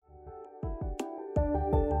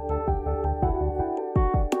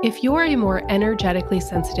If you're a more energetically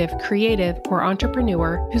sensitive, creative, or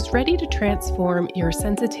entrepreneur who's ready to transform your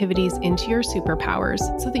sensitivities into your superpowers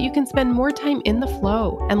so that you can spend more time in the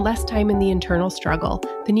flow and less time in the internal struggle,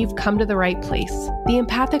 then you've come to the right place. The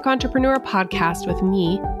Empathic Entrepreneur Podcast with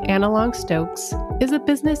me, Anna Long-Stokes, is a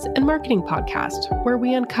business and marketing podcast where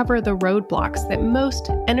we uncover the roadblocks that most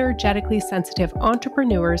energetically sensitive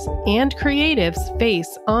entrepreneurs and creatives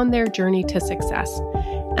face on their journey to success,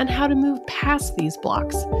 and how to move past these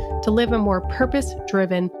blocks to live a more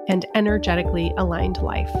purpose-driven and energetically aligned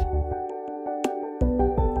life.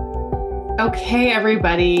 Okay,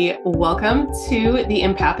 everybody, welcome to the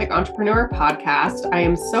Empathic Entrepreneur Podcast. I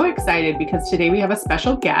am so excited because today we have a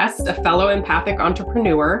special guest, a fellow empathic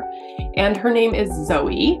entrepreneur, and her name is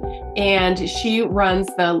Zoe, and she runs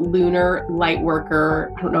the Lunar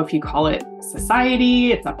Lightworker. I don't know if you call it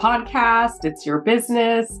society, it's a podcast, it's your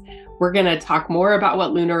business. We're going to talk more about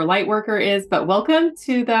what Lunar Lightworker is, but welcome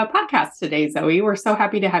to the podcast today, Zoe. We're so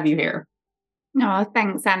happy to have you here. Oh,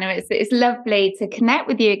 thanks, Anna. It's lovely to connect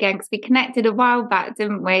with you again because we connected a while back,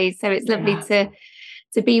 didn't we? So it's lovely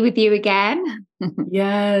to be with you again.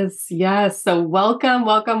 Yes. So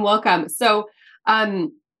welcome. So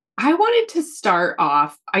I wanted to start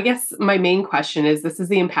off, I guess my main question is, this is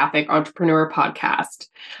the Empathic Entrepreneur Podcast.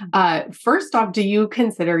 First off, do you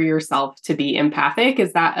consider yourself to be empathic?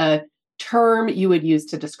 Is that a term you would use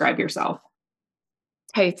to describe yourself?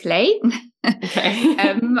 Totally. Okay.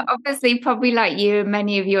 Obviously, probably like you and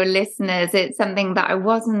many of your listeners, it's something that I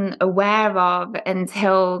wasn't aware of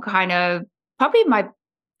until kind of probably my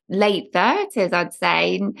late 30s, I'd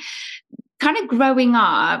say. Kind of growing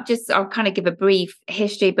up, I'll kind of give a brief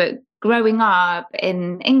history, but growing up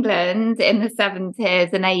in England in the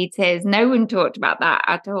 70s and 80s, no one talked about that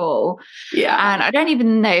at all. Yeah. And I don't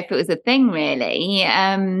even know if it was a thing really.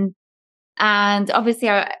 And obviously,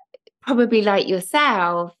 probably like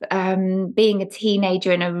yourself, being a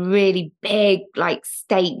teenager in a really big, like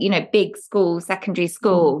state, big school, secondary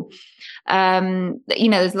school,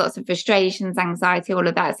 there's lots of frustrations, anxiety, all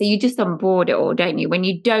of that. So you just onboard it all, don't you? When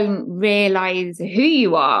you don't realize who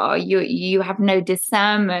you are, you have no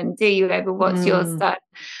discernment, do you, over what's your son,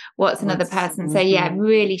 what's another person. So yeah,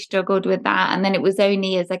 really struggled with that. And then it was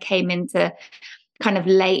only as I came into kind of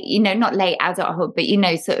late, not late adulthood,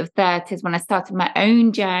 but, sort of 30s when I started my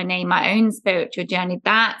own journey, my own spiritual journey.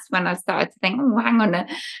 That's when I started to think, oh, hang on,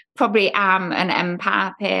 I probably am an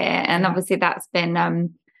empath here. And obviously that's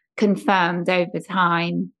been confirmed over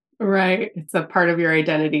time. Right. It's a part of your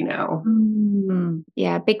identity now.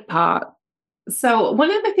 Yeah, big part. So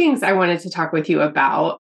one of the things I wanted to talk with you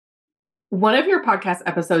about, one of your podcast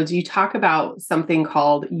episodes, you talk about something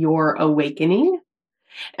called your awakening.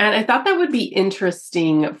 And I thought that would be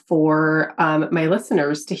interesting for my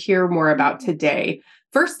listeners to hear more about today.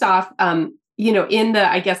 First off, I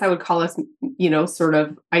guess I would call us,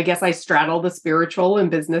 I guess I straddle the spiritual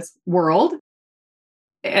and business world.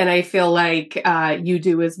 And I feel like you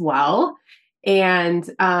do as well. And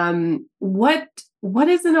what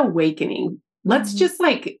is an awakening? Let's just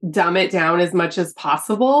dumb it down as much as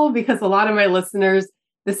possible, because a lot of my listeners,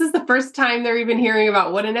 this is the first time they're even hearing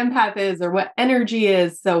about what an empath is or what energy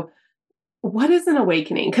is. So what is an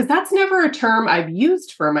awakening? Because that's never a term I've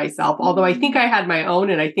used for myself, although I think I had my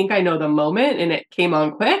own and I think I know the moment and it came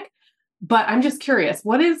on quick. But I'm just curious,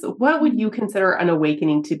 what would you consider an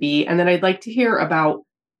awakening to be? And then I'd like to hear about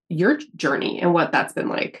your journey and what that's been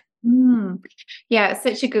like. Yeah,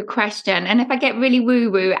 such a good question. And if I get really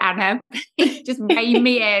woo-woo, Anna, just rein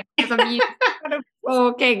me in, because I'm used to kind of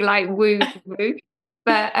talking like woo-woo.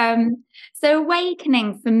 But so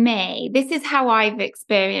awakening for me, this is how I've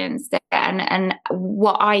experienced it, and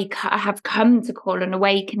what I have come to call an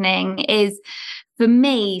awakening is, for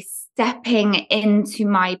me, stepping into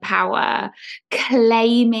my power,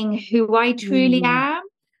 claiming who I truly am,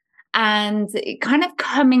 and kind of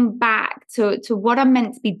coming back to what I'm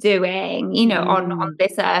meant to be doing, on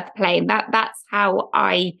this earth plane. That's how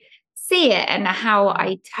I see it and how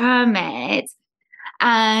I term it.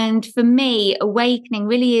 And for me, awakening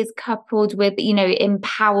really is coupled with,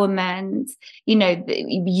 empowerment,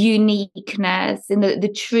 the uniqueness and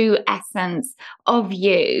the true essence of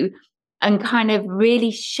you, and kind of really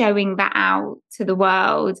showing that out to the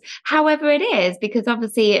world, however it is, because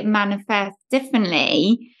obviously it manifests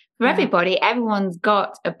differently for everybody. Everyone's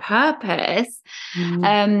got a purpose.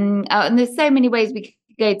 And there's so many ways we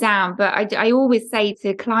go down, but I always say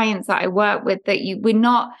to clients that I work with that we're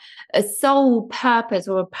not a sole purpose,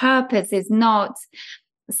 or a purpose is not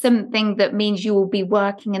something that means you will be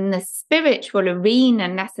working in the spiritual arena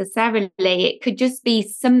necessarily. It could just be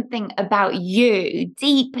something about you,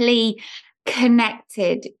 deeply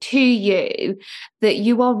connected to you, that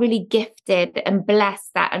you are really gifted and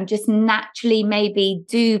blessed that, and just naturally maybe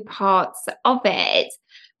do parts of it,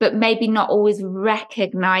 but maybe not always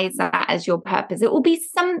recognize that as your purpose. It will be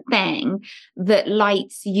something that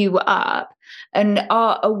lights you up. And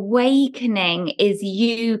our awakening is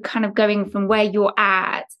you kind of going from where you're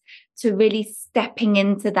at to really stepping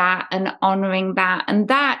into that and honoring that. And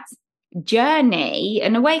that journey,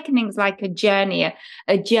 and awakening is like a journey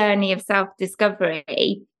of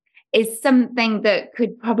self-discovery, is something that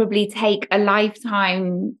could probably take a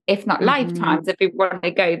lifetime, if not lifetimes, if we want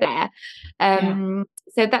to go there.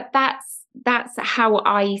 So that's how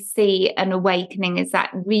I see an awakening, is that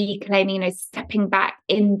reclaiming, stepping back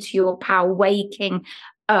into your power, waking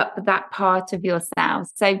up that part of yourself.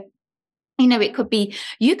 So it could be,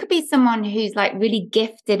 you could be someone who's like really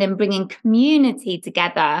gifted in bringing community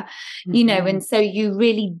together, and so you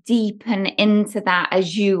really deepen into that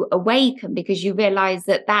as you awaken, because you realize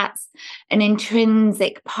that that's an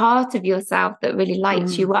intrinsic part of yourself that really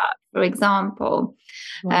lights you up, for example.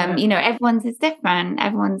 Everyone's is different.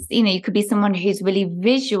 Everyone's, you could be someone who's really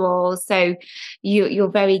visual. So you're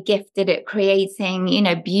very gifted at creating,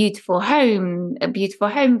 a beautiful home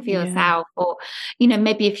for yourself. Or,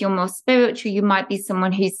 maybe if you're more spiritual, you might be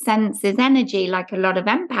someone who senses energy, like a lot of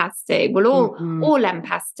empaths do. Well, all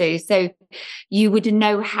empaths do. So you would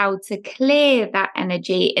know how to clear that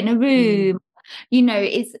energy in a room.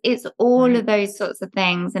 It's all of those sorts of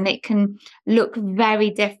things, and it can look very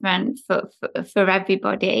different for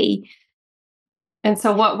everybody. And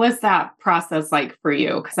so what was that process like for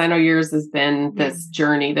you? Because I know yours has been this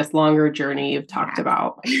journey, this longer journey you've talked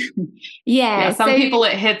about. Some people,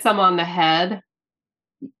 it hits them on the head.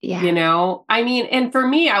 I mean, and for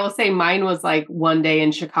me, I will say mine was like one day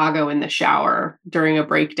in Chicago in the shower during a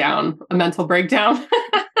mental breakdown.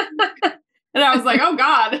 And I was like, oh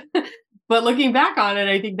God. But looking back on it,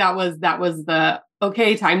 I think that was the,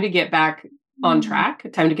 okay, time to get back on track,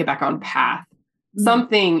 time to get back on path.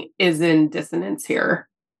 Something is in dissonance here.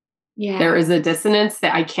 There is a dissonance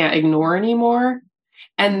that I can't ignore anymore.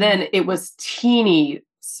 And then it was teeny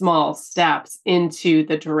small steps into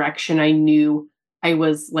the direction I knew I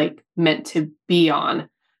was like meant to be on.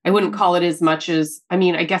 I wouldn't call it as much as, I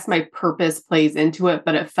mean, I guess my purpose plays into it,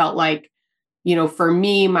 but it felt like, for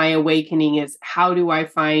me, my awakening is, how do I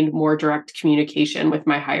find more direct communication with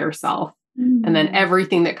my higher self? And then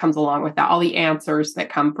everything that comes along with that, all the answers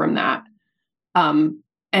that come from that. And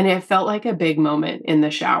it felt like a big moment in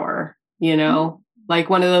the shower, like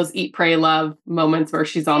one of those eat, pray, love moments where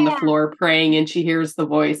she's on the floor praying and she hears the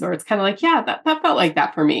voice, or it's kind of like, that felt like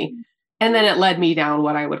that for me. And then it led me down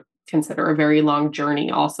what I would consider a very long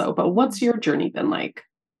journey also. But what's your journey been like?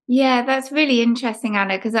 Yeah, that's really interesting,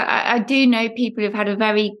 Anna, because I do know people who've had a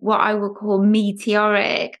very, what I would call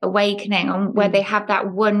meteoric awakening, on where they have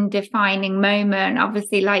that one defining moment,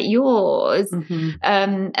 obviously like yours.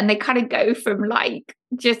 And they kind of go from like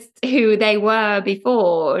just who they were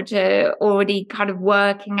before to already kind of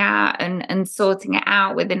working out and sorting it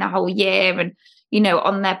out within a whole year, and,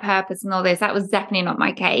 on their purpose and all this. That was definitely not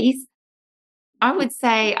my case. I would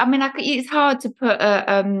say, I mean, it's hard to put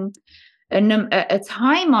a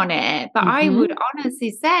time on it, but I would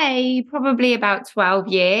honestly say probably about 12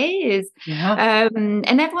 years. And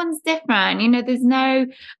everyone's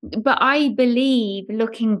different, but I believe,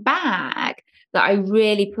 looking back, that I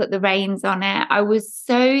really put the reins on it. I was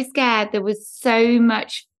so scared. There was so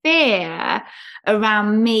much fear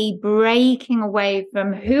around me breaking away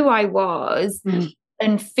from who I was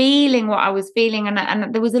and feeling what I was feeling.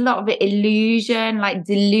 And there was a lot of illusion, like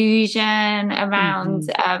delusion around,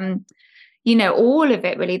 all of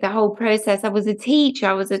it, really, the whole process. I was a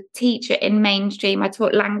teacher in mainstream. I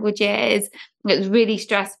taught languages. It was really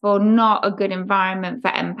stressful, not a good environment for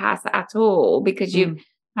empaths at all, because you're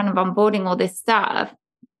kind of onboarding all this stuff.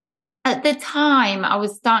 At the time, I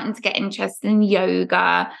was starting to get interested in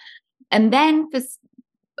yoga. And then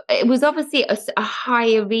it was obviously a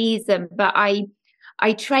higher reason, but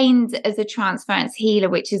I trained as a transference healer,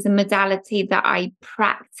 which is a modality that I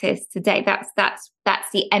practice today. That's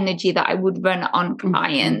the energy that I would run on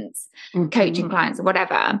clients, coaching clients or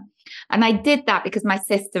whatever. And I did that because my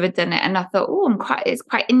sister had done it, and I thought, it's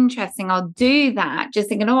quite interesting. I'll do that. Just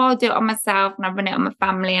thinking, I'll do it on myself, and I run it on my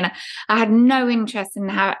family. And I had no interest in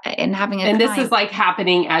having a. And client. This is like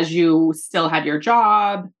happening as you still had your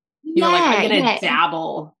job. You were like, I'm going to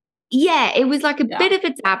dabble. Yeah, it was like a bit of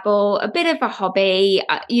a dabble, a bit of a hobby,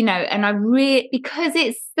 and I because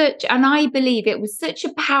it's such, and I believe it was such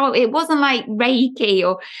a power. It wasn't like Reiki,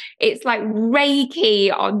 or it's like Reiki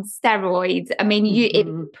on steroids. I mean, it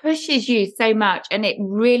pushes you so much, and it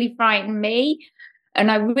really frightened me. And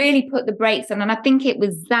I really put the brakes on. And I think it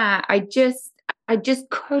was that I just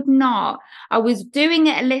could not. I was doing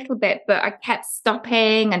it a little bit, but I kept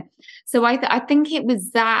stopping. And so I think it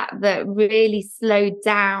was that really slowed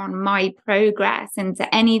down my progress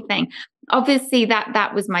into anything. Obviously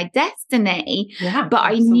that was my destiny, Yeah, but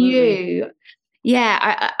absolutely.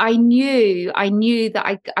 I knew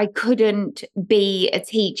that I couldn't be a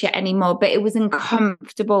teacher anymore, but it was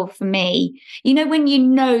uncomfortable for me. You know, when you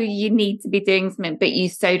know you need to be doing something, but you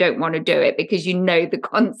so don't want to do it because you know the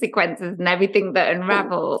consequences and everything that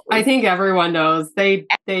unravels. I think everyone knows they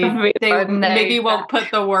Everyone maybe knows won't put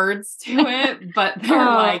the words to it, but they're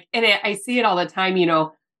like, and I see it all the time. You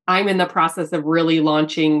know, I'm in the process of really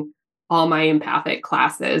launching all my empathic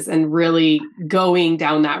classes and really going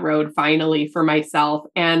down that road finally for myself.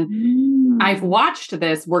 And I've watched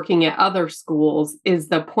this working at other schools is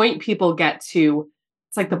the point people get to,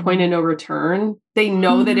 it's like the point of no return. They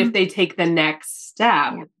know that if they take the next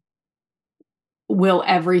step, will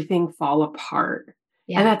everything fall apart?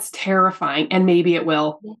 And that's terrifying. And maybe it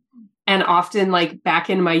will. And often, like back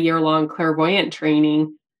in my year-long clairvoyant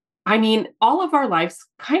training, I mean, all of our lives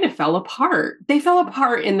kind of fell apart. They fell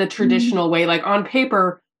apart in the traditional way. Like on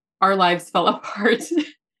paper, our lives fell apart.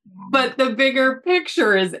 But the bigger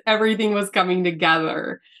picture is everything was coming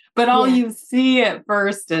together. But all you see at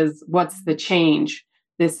first is what's the change?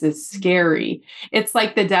 This is scary. It's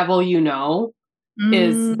like the devil you know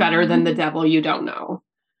is better than the devil you don't know.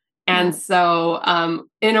 And so,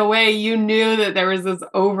 in a way, you knew that there was this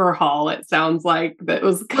overhaul, it sounds like, that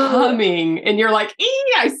was coming. And you're like,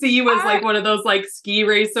 I see you as like one of those like ski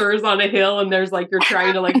racers on a hill. And there's like, you're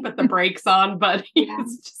trying to like put the brakes on, but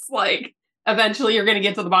it's just like, eventually you're going to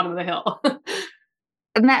get to the bottom of the hill.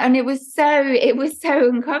 And it was so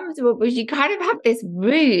uncomfortable because you kind of have this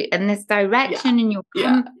route and this direction and you're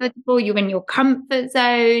comfortable, you're in your comfort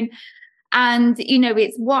zone. And, you know,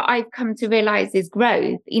 it's what I've come to realize is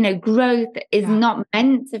growth. You know, growth is not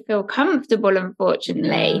meant to feel comfortable,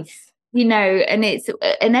 unfortunately. You know, and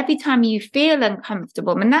every time you feel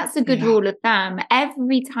uncomfortable, and that's a good rule of thumb,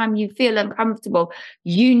 every time you feel uncomfortable,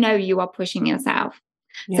 you know you are pushing yourself.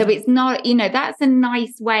 So it's not, you know, that's a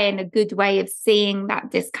nice way and a good way of seeing that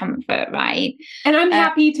discomfort, right? And I'm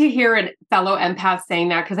happy to hear a fellow empath saying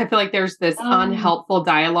that, because I feel like there's this unhelpful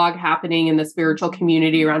dialogue happening in the spiritual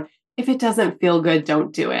community around, if it doesn't feel good,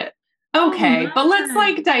 don't do it. Okay, but let's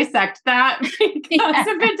like dissect that, because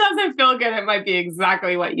if it doesn't feel good, it might be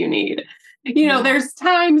exactly what you need. You know, there's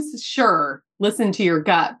times, sure, listen to your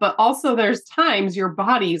gut, but also there's times your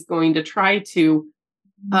body's going to try to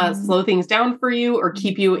slow things down for you or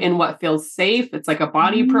keep you in what feels safe. It's like a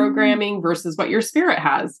body programming versus what your spirit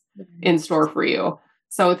has in store for you.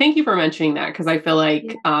 So thank you for mentioning that, because I feel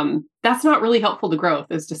like that's not really helpful to growth,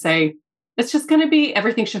 is to say, it's just going to be,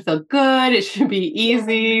 everything should feel good. It should be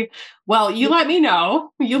easy. Well, you let me know.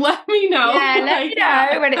 You let me know. Yeah, let me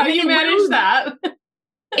know. How you manage that.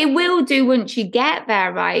 It will do once you get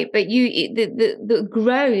there, right? But the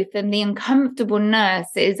growth and the uncomfortableness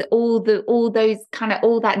is all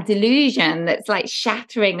that delusion that's like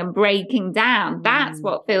shattering and breaking down. That's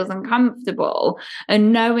what feels uncomfortable.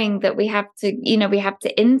 And knowing that we have to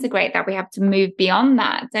integrate that, we have to move beyond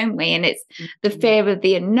that, don't we? And it's the fear of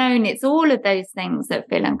the unknown. It's all of those things that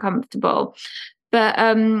feel uncomfortable. But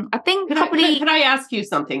I think could I ask you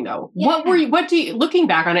something though? Yeah. What do you, looking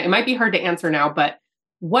back on it, it might be hard to answer now, but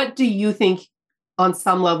what do you think on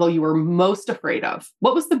some level you were most afraid of?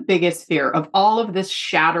 What was the biggest fear of all of this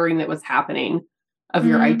shattering that was happening of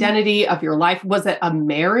your identity, of your life? Was it a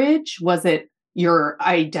marriage? Was it your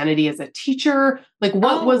identity as a teacher? Like,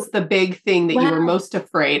 what was the big thing that you were most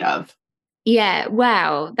afraid of? Yeah,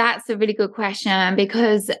 well, that's a really good question,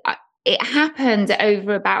 because it happened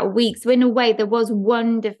over about a week. So in a way, there was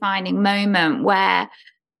one defining moment where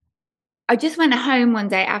I just went home one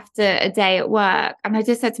day after a day at work, and I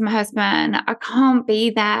just said to my husband, I can't be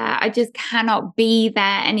there. I just cannot be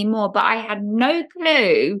there anymore. But I had no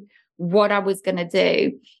clue what I was going to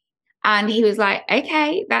do. And he was like,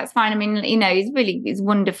 okay, that's fine. I mean, you know, he's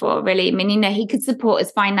wonderful, really. I mean, you know, he could support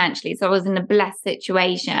us financially. So I was in a blessed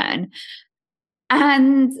situation.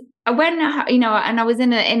 And I went, you know, and I was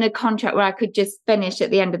in a contract where I could just finish at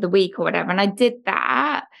the end of the week or whatever. And I did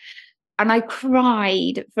that. And I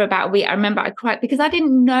cried for about a week. I remember I cried because I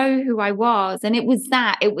didn't know who I was. And it was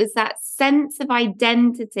that sense of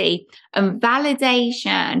identity and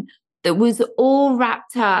validation that was all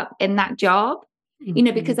wrapped up in that job.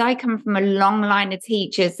 because I come from a long line of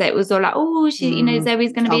teachers, so it was all like, oh,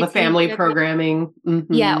 Zoe's going to all be the family programming.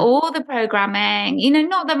 Yeah, all the programming,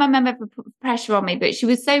 not that my mum ever put pressure on me, but she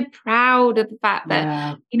was so proud of the fact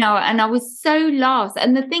that, and I was so lost.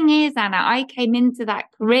 And the thing is, Anna, I came into that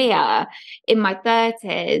career in my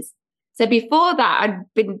 30s. So before that,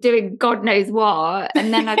 I'd been doing God knows what.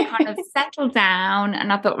 And then I kind of settled down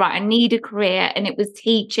and I thought, right, I need a career. And it was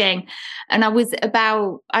teaching. And I was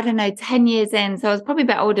about, 10 years in. So I was probably a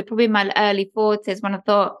bit older, probably in my early 40s when I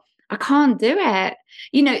thought, I can't do it.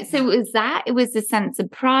 So it was a sense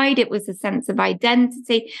of pride. It was a sense of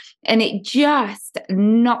identity. And it just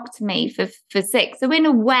knocked me for six. So in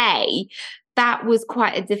a way, that was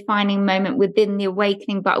quite a defining moment within the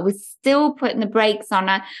awakening, but I was still putting the brakes on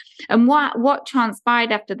her. And what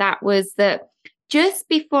transpired after that was that just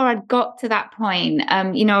before I got to that point, I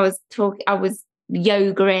was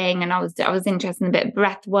yogaing and I was interested in a bit of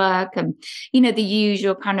breath work and, the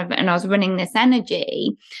usual kind of, and I was running this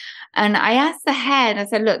energy. And I asked the head, I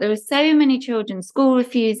said, look, there are so many children school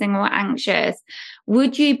refusing or anxious.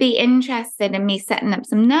 Would you be interested in me setting up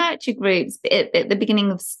some nurture groups at the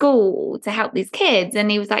beginning of school to help these kids? And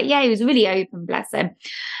he was like, yeah, he was really open, bless him.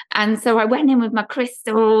 And so I went in with my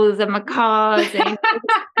crystals and my cards and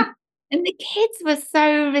the kids were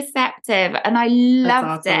so receptive and I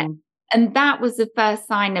loved it. And that was the first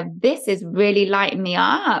sign of this is really lighting me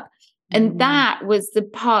up. And that was the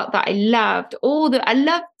part that I loved. I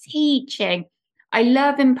love teaching. I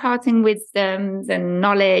love imparting wisdoms and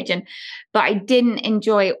knowledge, but I didn't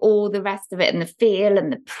enjoy all the rest of it and the feel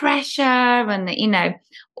and the pressure and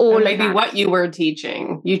all and maybe of that. What you were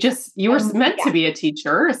teaching. You were meant to be a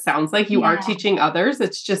teacher. It sounds like you are teaching others.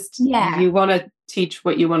 It's just you want to teach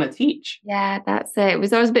what you want to teach. Yeah, that's it. I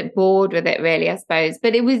was a bit bored with it, really, I suppose.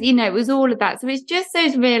 But it was, it was all of that. So it's just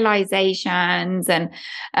those realizations and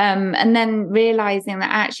then realizing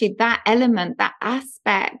that actually that element, that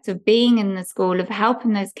aspect of being in the school, of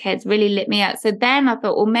helping those kids really lit me up. So then I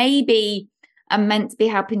thought, well, maybe I'm meant to be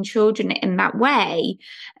helping children in that way.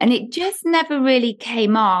 And it just never really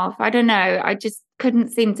came off. I don't know. I just couldn't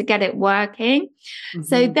seem to get it working.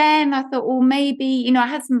 So then I thought, well, maybe, I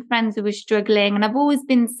had some friends who were struggling and I've always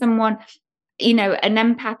been someone,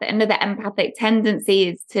 another empathic tendency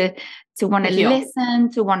is to want to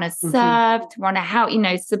listen, to want to serve, to want to help,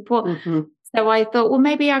 support. So I thought, well,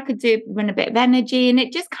 maybe I could run a bit of energy, and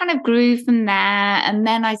it just kind of grew from there. And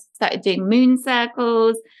then I started doing moon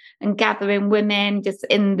circles and gathering women just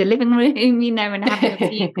in the living room, and having a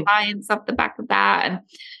few clients off the back of that.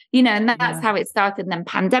 And, and that's how it started. And then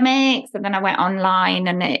pandemics, and then I went online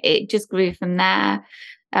and it just grew from there.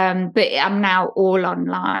 But I'm now all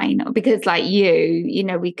online because like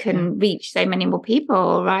we can reach so many more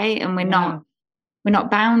people, right? And we're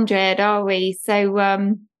not bounded, are we? So,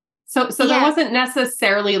 So there wasn't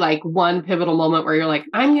necessarily like one pivotal moment where you're like,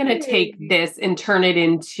 I'm going to take this and turn it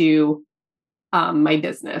into my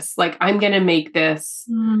business. Like, I'm going to make this,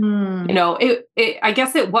 I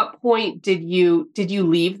guess at what point did you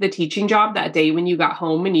leave the teaching job that day when you got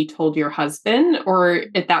home and you told your husband, or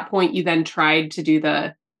at that point you then tried to do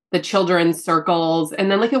the children's circles? And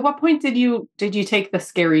then like, at what point did you take the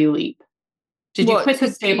scary leap? Did you quit the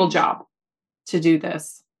stable job to do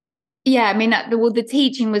this? Yeah, I mean, the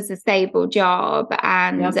teaching was a stable job,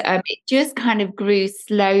 and it just kind of grew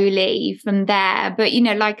slowly from there. But,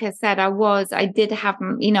 like I said, I did have,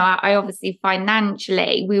 I obviously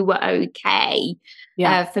financially, we were okay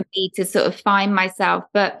for me to sort of find myself.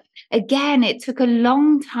 But again, it took a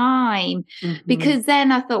long time because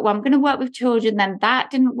then I thought, well, I'm going to work with children. Then that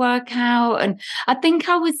didn't work out. And I think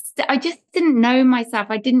I just didn't know myself.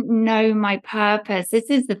 I didn't know my purpose. This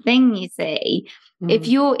is the thing, you see.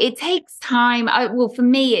 It takes time. For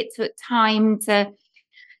me, it took time to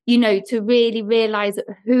really realize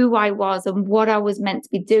who I was and what I was meant to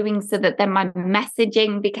be doing, so that then my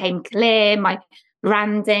messaging became clear, my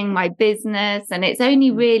branding, my business. And it's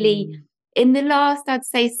only really in the last, I'd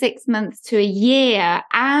say 6 months to a year,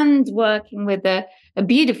 and working with a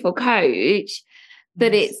beautiful coach,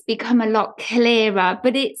 that it's become a lot clearer.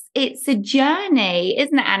 But it's a journey,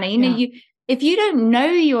 isn't it, Anna? If you don't know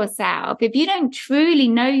yourself, if you don't truly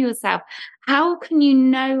know yourself, how can you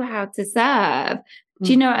know how to serve?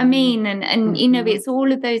 Do you know what I mean? And it's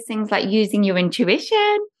all of those things, like using your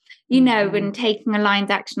intuition, and taking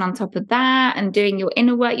aligned action on top of that, and doing your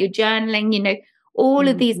inner work, your journaling, all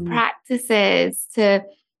of these practices to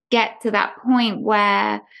get to that point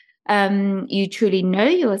where you truly know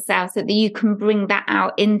yourself, so that you can bring that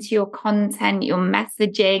out into your content, your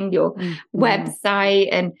messaging, your website.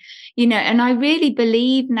 And, and I really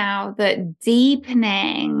believe now that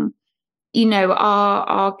deepening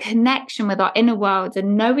our connection with our inner world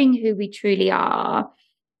and knowing who we truly are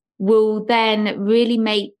will then really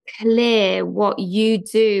make clear what you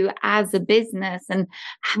do as a business and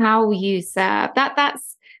how you serve.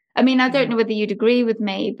 That's, I mean, I don't know whether you'd agree with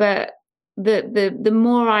me, but the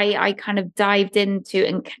more I kind of dived into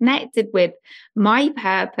and connected with my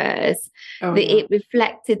purpose, it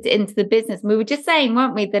reflected into the business. We were just saying,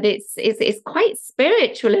 weren't we, that it's quite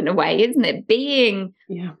spiritual in a way, isn't it? Being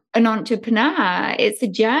an entrepreneur, it's a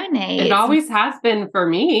journey. It always has been for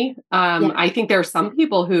me. I think there are some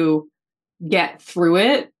people who get through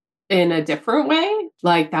it in a different way.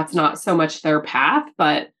 Like that's not so much their path,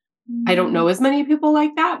 but I don't know as many people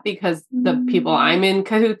like that because the people I'm in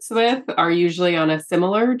cahoots with are usually on a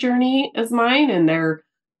similar journey as mine. And they're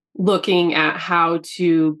looking at how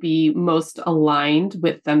to be most aligned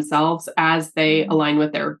with themselves as they align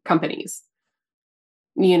with their companies.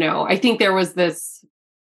 I think there was this,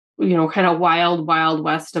 kind of wild, wild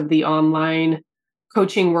west of the online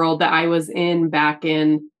coaching world that I was in back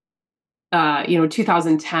in,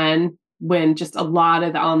 2010, when just a lot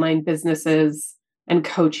of the online businesses and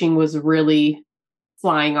coaching was really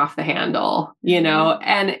flying off the handle,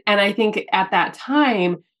 and I think at that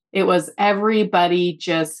time it was everybody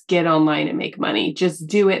just get online and make money, just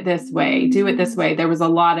do it this way. There was a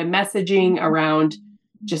lot of messaging around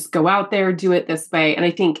just go out there, do it this way. And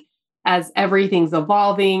I think as everything's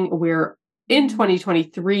evolving, we're in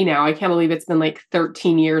 2023 now. I can't believe it's been like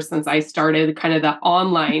 13 years since I started kind of the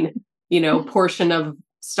online, portion of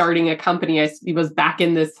starting a company. I was back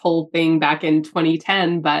in this whole thing back in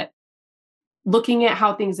 2010, but looking at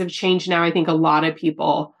how things have changed now, I think a lot of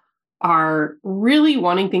people are really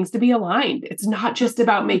wanting things to be aligned. It's not just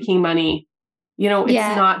about making money.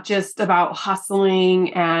 It's not just about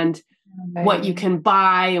hustling and what you can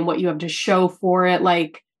buy and what you have to show for it.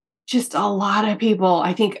 Like just a lot of people,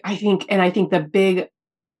 I think the big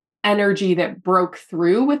energy that broke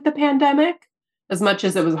through with the pandemic, as much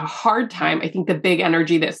as it was a hard time, I think the big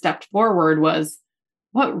energy that stepped forward was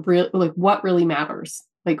what really matters.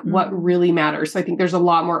 What really matters. So I think there's a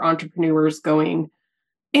lot more entrepreneurs going,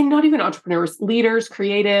 and not even entrepreneurs, leaders,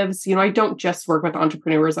 creatives. I don't just work with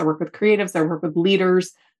entrepreneurs. I work with creatives. I work with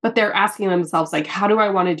leaders, but they're asking themselves, like, how do I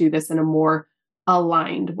want to do this in a more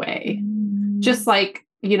aligned way? Just like,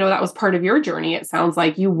 that was part of your journey. It sounds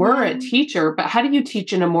like you were a teacher, but how do you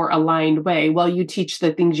teach in a more aligned way? Well, you teach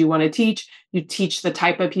the things you want to teach. You teach the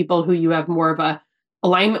type of people who you have more of a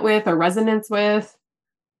alignment with or resonance with.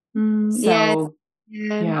 So,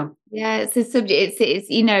 yeah. It's a subject. It's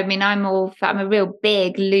I mean, I'm a real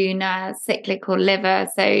big lunar cyclical liver.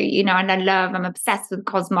 So, and I'm obsessed with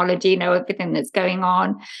cosmology, everything that's going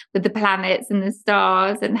on with the planets and the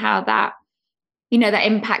stars and how that, that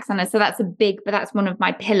impacts on us. So that's that's one of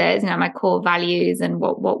my pillars, my core values and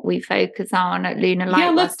what we focus on at Lunar Light. Yeah,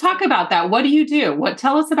 let's talk about that. What do you do?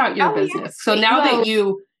 Tell us about your business. So now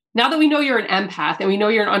that we know you're an empath and we know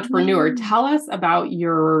you're an entrepreneur, tell us about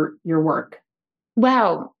your work.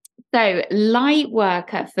 Well, so light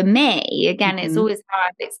worker for me, again, it's always how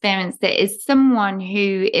I've experienced it, is someone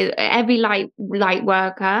who is every light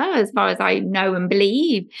worker, as far as I know and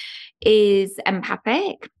believe, is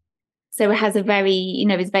empathic. So it has a very,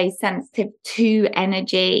 is very sensitive to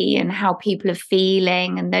energy and how people are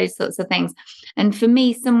feeling and those sorts of things. And for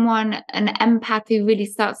me, an empath who really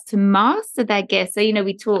starts to master their gifts. So,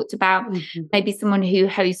 we talked about maybe someone who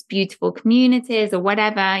hosts beautiful communities or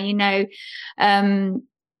whatever,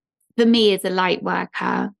 for me is a light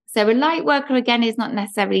worker. So a light worker, again, is not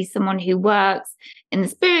necessarily someone who works in the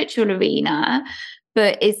spiritual arena,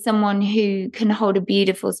 but is someone who can hold a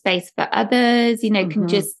beautiful space for others, can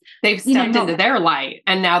just... They've stepped into their light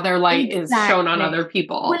and now their light is shown on other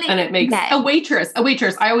people. And it makes a waitress.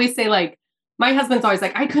 I always say, like, my husband's always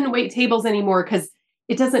like, I couldn't wait tables anymore because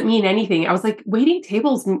it doesn't mean anything. I was like, waiting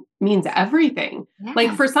tables means everything. Yeah.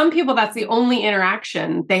 Like for some people, that's the only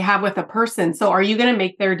interaction they have with a person. So are you going to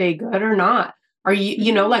make their day good or not? Are you,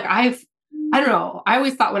 I don't know. I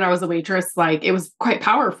always thought when I was a waitress, like it was quite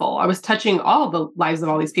powerful. I was touching all the lives of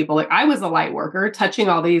all these people. Like I was a light worker, touching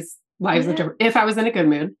all these lives of different, if I was in a good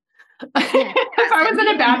mood. If I was in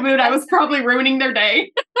a bad mood, I was probably ruining their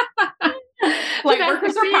day. Light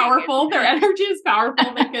workers are powerful. Their energy is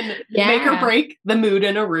powerful. They can make or break the mood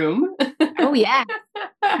in a room. Oh, yeah.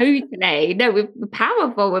 Totally. No, we're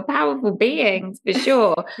powerful. We're powerful beings for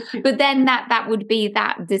sure. But then that would be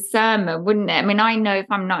that discernment, wouldn't it? I mean, I know if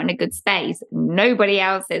I'm not in a good space, nobody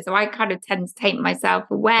else is. So I kind of tend to take myself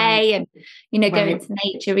away and, go into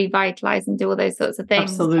nature, revitalize and do all those sorts of things.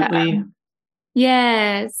 Absolutely. But,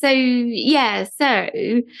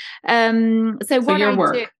 So what your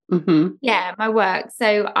work. Yeah, my work.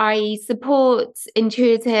 So I support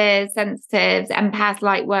intuitives, sensitives, empaths,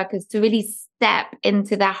 light workers to really step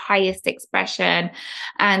into their highest expression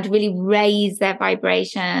and really raise their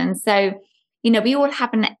vibration. So, we all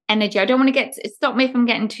have an energy. I don't want to stop me from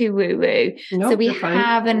getting too woo-woo. So Nope, we you're fine.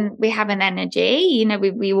 have an energy,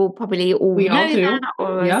 we will probably all We all know do. that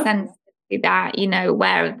or Yeah. sense that,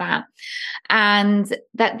 aware of that. And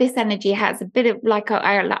that this energy has a bit of I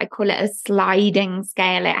call it a sliding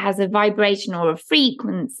scale. It has a vibration or a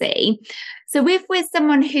frequency. So if we're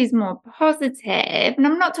someone who's more positive, and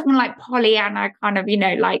I'm not talking like Pollyanna kind of,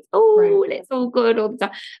 it's all good all the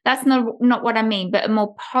time. That's not what I mean, but a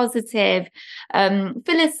more positive,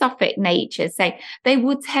 philosophic nature. So they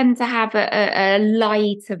will tend to have a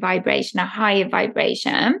lighter vibration, a higher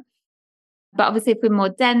vibration. But obviously, if we're more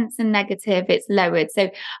dense and negative, it's lowered.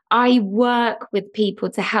 So I work with people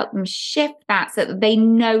to help them shift that so that they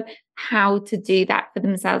know how to do that for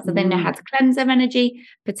themselves. So they know how to cleanse their energy,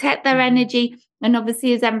 protect their energy. And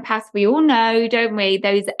obviously, as empaths, we all know, don't we,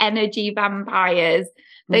 those energy vampires,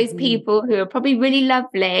 those people who are probably really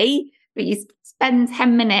lovely, but you spend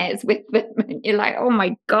 10 minutes with them and you're like, oh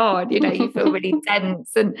my God, you feel really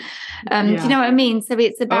tense. And do you know what I mean? So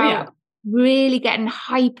it's about really getting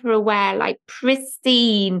hyper aware, like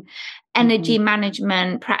pristine energy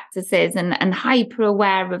management practices and hyper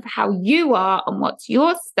aware of how you are and what's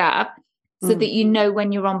your stuff so that you know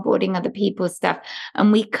when you're onboarding other people's stuff.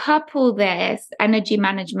 And we couple this energy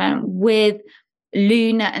management with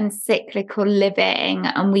lunar and cyclical living,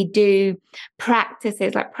 and we do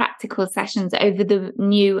practices like practical sessions over the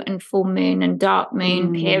new and full moon and dark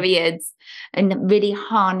moon periods, and really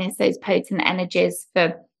harness those potent energies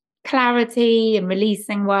for clarity and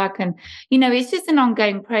releasing work. And it's just an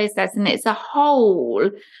ongoing process, and it's a whole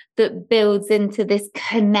that builds into this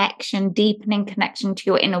connection, deepening connection to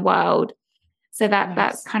your inner world. So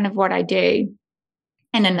that's kind of what I do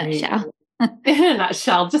in a nutshell. In a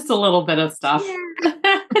nutshell, just a little bit of stuff.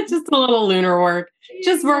 Just a little lunar work,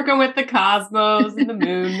 just working with the cosmos and the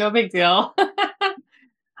moon, no big deal.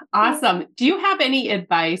 Awesome. Do you have any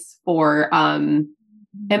advice for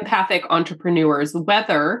empathic entrepreneurs,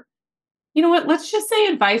 whether, let's just say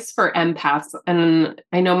advice for empaths. And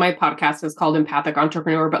I know my podcast is called Empathic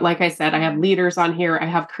Entrepreneur, but like I said, I have leaders on here, I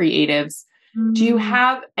have creatives. Do you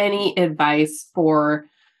have any advice for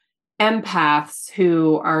empaths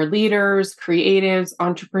who are leaders, creatives,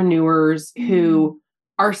 entrepreneurs who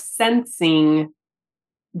are sensing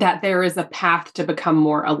that there is a path to become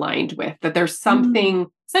more aligned with, that there's something,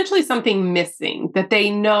 essentially something missing, that they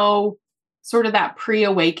know sort of that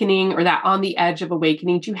pre-awakening or that on the edge of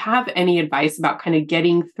awakening? Do you have any advice about kind of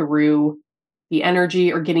getting through the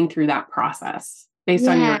energy or getting through that process based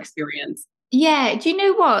on your experience? Yeah. Do you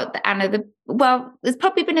know what, Anna? There's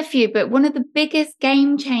probably been a few, but one of the biggest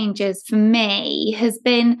game changers for me has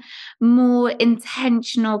been more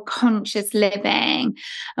intentional, conscious living.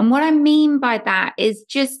 And what I mean by that is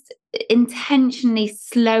just intentionally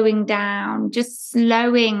slowing down, just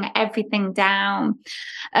slowing everything down,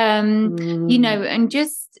 and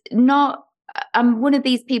just not. I'm one of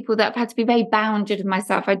these people that I've had to be very bounded with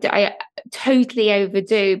myself. I totally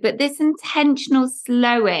overdo, but this intentional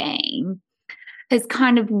slowing has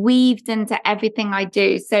kind of weaved into everything I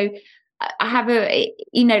do. So I have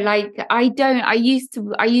I used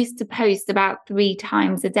to post about 3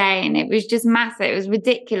 times a day, and it was just massive. It was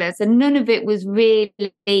ridiculous. And none of it was really,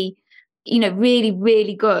 really,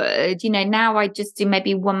 really good. Now I just do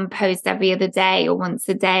maybe one post every other day or once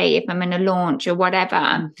a day if I'm in a launch or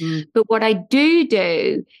whatever. But what I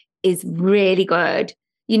do is really good.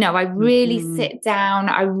 I really sit down.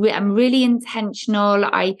 I'm really intentional.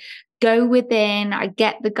 I go within, I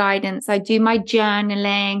get the guidance, I do my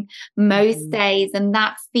journaling most days, and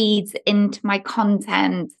that feeds into my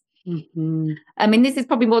content. I mean, this is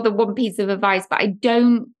probably more than one piece of advice, but I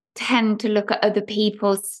don't tend to look at other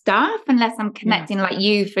people's stuff unless I'm connecting, like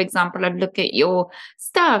you, for example. I'd look at your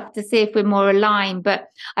stuff to see if we're more aligned, but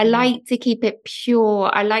I like to keep it pure.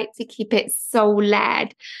 I like to keep it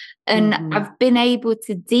soul-led. And I've been able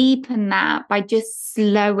to deepen that by just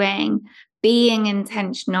slowing, being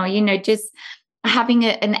intentional, just having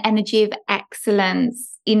an energy of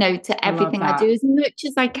excellence, to everything I do as much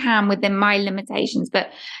as I can within my limitations.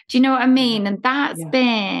 But do you know what I mean? And that's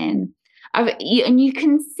been, and you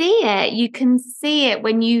can see it. You can see it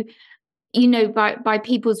when by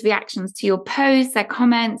people's reactions to your posts, their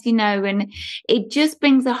comments, and it just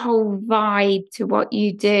brings a whole vibe to what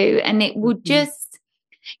you do. And it would just,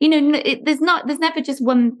 there's never just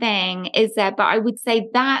one thing, is there? But I would say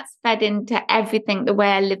that's fed into everything, the way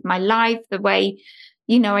I live my life, the way,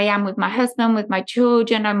 I am with my husband, with my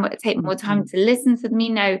children. I take more time to listen to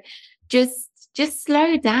them, just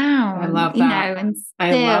slow down. I love that. And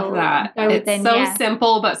I love that. go It's within, so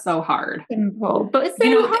simple, but so hard. Simple, but it's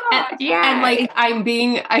so hard. And like I'm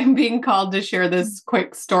being called to share this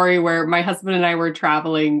quick story where my husband and I were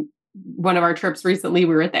traveling one of our trips recently.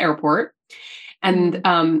 We were at the airport, and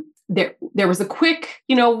there was a quick,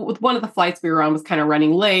 with one of the flights we were on was kind of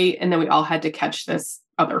running late, and then we all had to catch this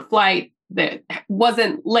other flight that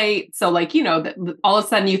wasn't late. So like, all of a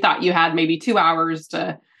sudden you thought you had maybe 2 hours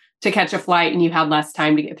to catch a flight, and you had less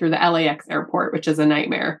time to get through the LAX airport, which is a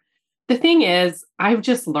nightmare. The thing is, I've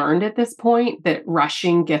just learned at this point that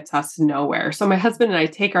rushing gets us nowhere. So my husband and I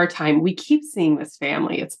take our time. We keep seeing this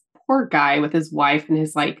family. It's a poor guy with his wife and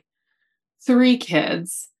his 3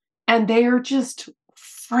 kids, and they are just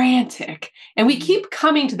frantic. And we keep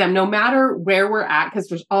coming to them no matter where we're at, because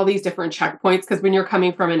there's all these different checkpoints. Because when you're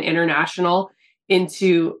coming from an international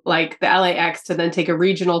into the LAX to then take a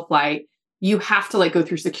regional flight, you have to go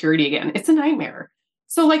through security again. It's a nightmare.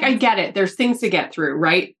 So I get it. There's things to get through,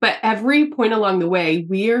 right? But every point along the way,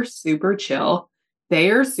 we are super chill. They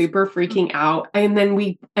are super freaking out. And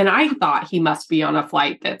then I thought he must be on a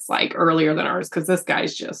flight that's earlier than ours, because this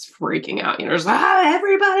guy's just freaking out. Just,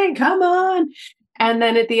 everybody, come on. And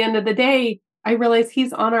then at the end of the day, I realized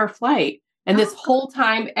he's on our flight. And this whole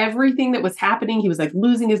time, everything that was happening, he was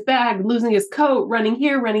losing his bag, losing his coat, running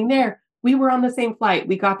here, running there. We were on the same flight.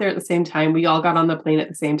 We got there at the same time. We all got on the plane at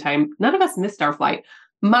the same time. None of us missed our flight.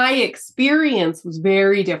 My experience was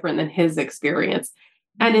very different than his experience.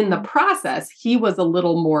 And in the process, he was a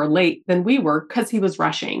little more late than we were because he was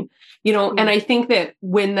rushing, and I think that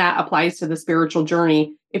when that applies to the spiritual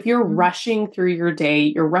journey, if you're rushing through your day,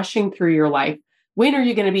 you're rushing through your life, when are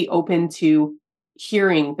you going to be open to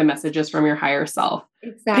hearing the messages from your higher self,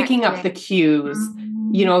 picking up the cues?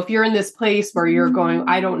 If you're in this place where you're going,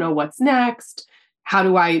 I don't know what's next. How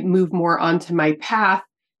do I move more onto my path?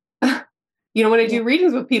 When I do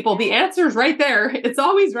readings with people, the answer is right there. It's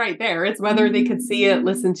always right there. It's whether they could see it,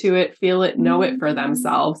 listen to it, feel it, know it for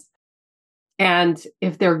themselves. And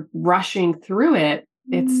if they're rushing through it,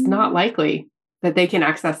 it's not likely that they can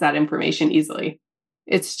access that information easily.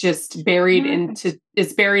 It's just buried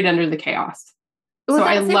it's buried under the chaos. So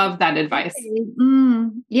I love that advice.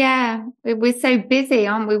 We're so busy,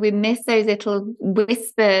 aren't we? We miss those little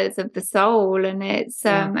whispers of the soul, and it's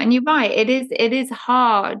and you're right. It is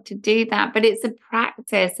hard to do that, but it's a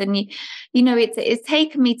practice, and it's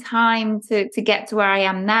taken me time to get to where I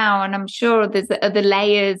am now, and I'm sure there's other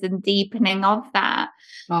layers and deepening of that.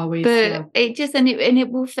 Always, but it just and it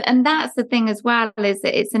will, and that's the thing as well, is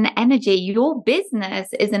that it's an energy. Your business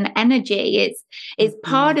is an energy. It's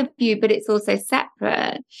part of you, but it's also separate.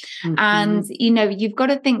 And you've got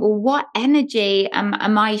to think, well, what energy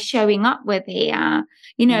am I showing up with here?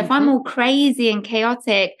 If I'm all crazy and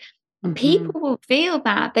chaotic, people will feel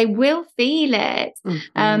that. They will feel it.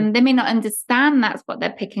 They may not understand that's what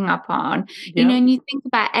they're picking up on. And you think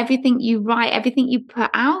about everything you write, everything you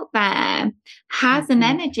put out there has an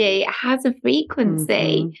energy, it has a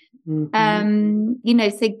frequency. So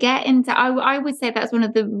get into, I would say that's one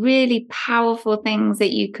of the really powerful things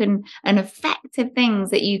that you can, and effective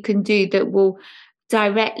things that you can do that will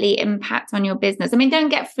directly impact on your business. I mean, don't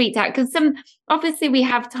get freaked out, because obviously we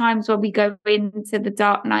have times where we go into the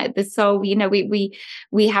dark night of the soul. We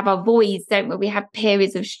have our voids, don't we? We have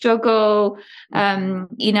periods of struggle, and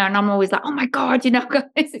I'm always like, oh my God,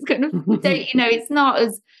 this is going to, it's not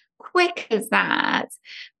as quick as that.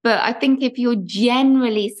 But I think if you're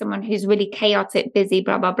generally someone who's really chaotic, busy,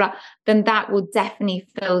 blah, blah, blah, then that will definitely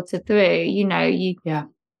filter through,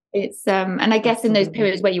 It's and I guess in those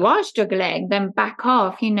periods where you are struggling, then back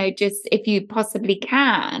off, just if you possibly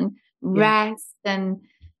can, rest and,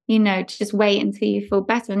 just wait until you feel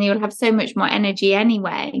better, and you'll have so much more energy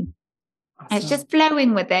anyway. Awesome. It's just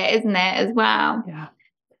flowing with it, isn't it, as well? Yeah.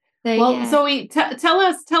 So, Zoe,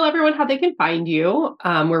 tell everyone how they can find you.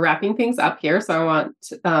 We're wrapping things up here, so I want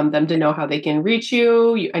them to know how they can reach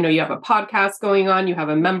you. I know you have a podcast going on. You have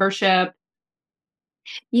a membership.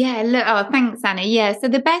 Thanks, Anna. So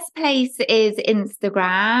the best place is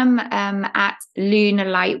Instagram at Lunar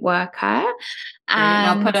Lightworker. And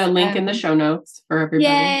I'll put a link in the show notes for everybody.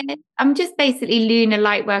 Yeah, I'm just basically Lunar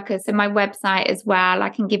Lightworker. So my website as well, I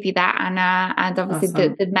can give you that, Anna. And obviously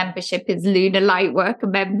the membership is Lunar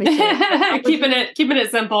Lightworker membership. keeping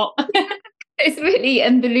it simple. It's really,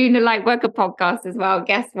 and the Lunar Lightworker podcast as well.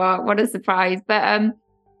 Guess what? What a surprise. But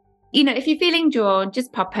if you're feeling drawn,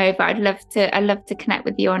 just pop over. I'd love to connect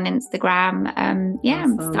with you on Instagram.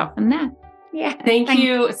 Awesome. Start from there. Yeah. Thank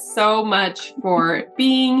you so much for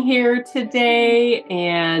being here today.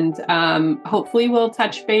 And hopefully we'll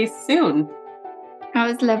touch base soon. That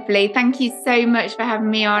was lovely. Thank you so much for having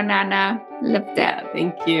me on, Anna. Loved it. Yeah,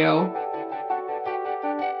 thank you.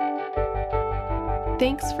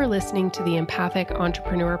 Thanks for listening to the Empathic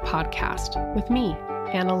Entrepreneur Podcast with me,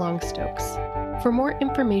 Anna Long-Stokes. For more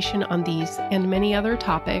information on these and many other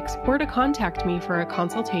topics, or to contact me for a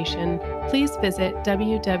consultation, please visit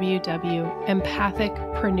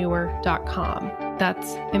www.empathicpreneur.com.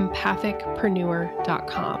 That's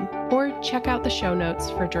empathicpreneur.com. Or check out the show notes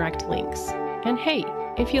for direct links. And hey,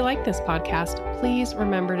 if you like this podcast, please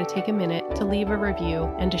remember to take a minute to leave a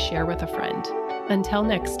review and to share with a friend. Until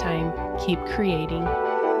next time, keep creating.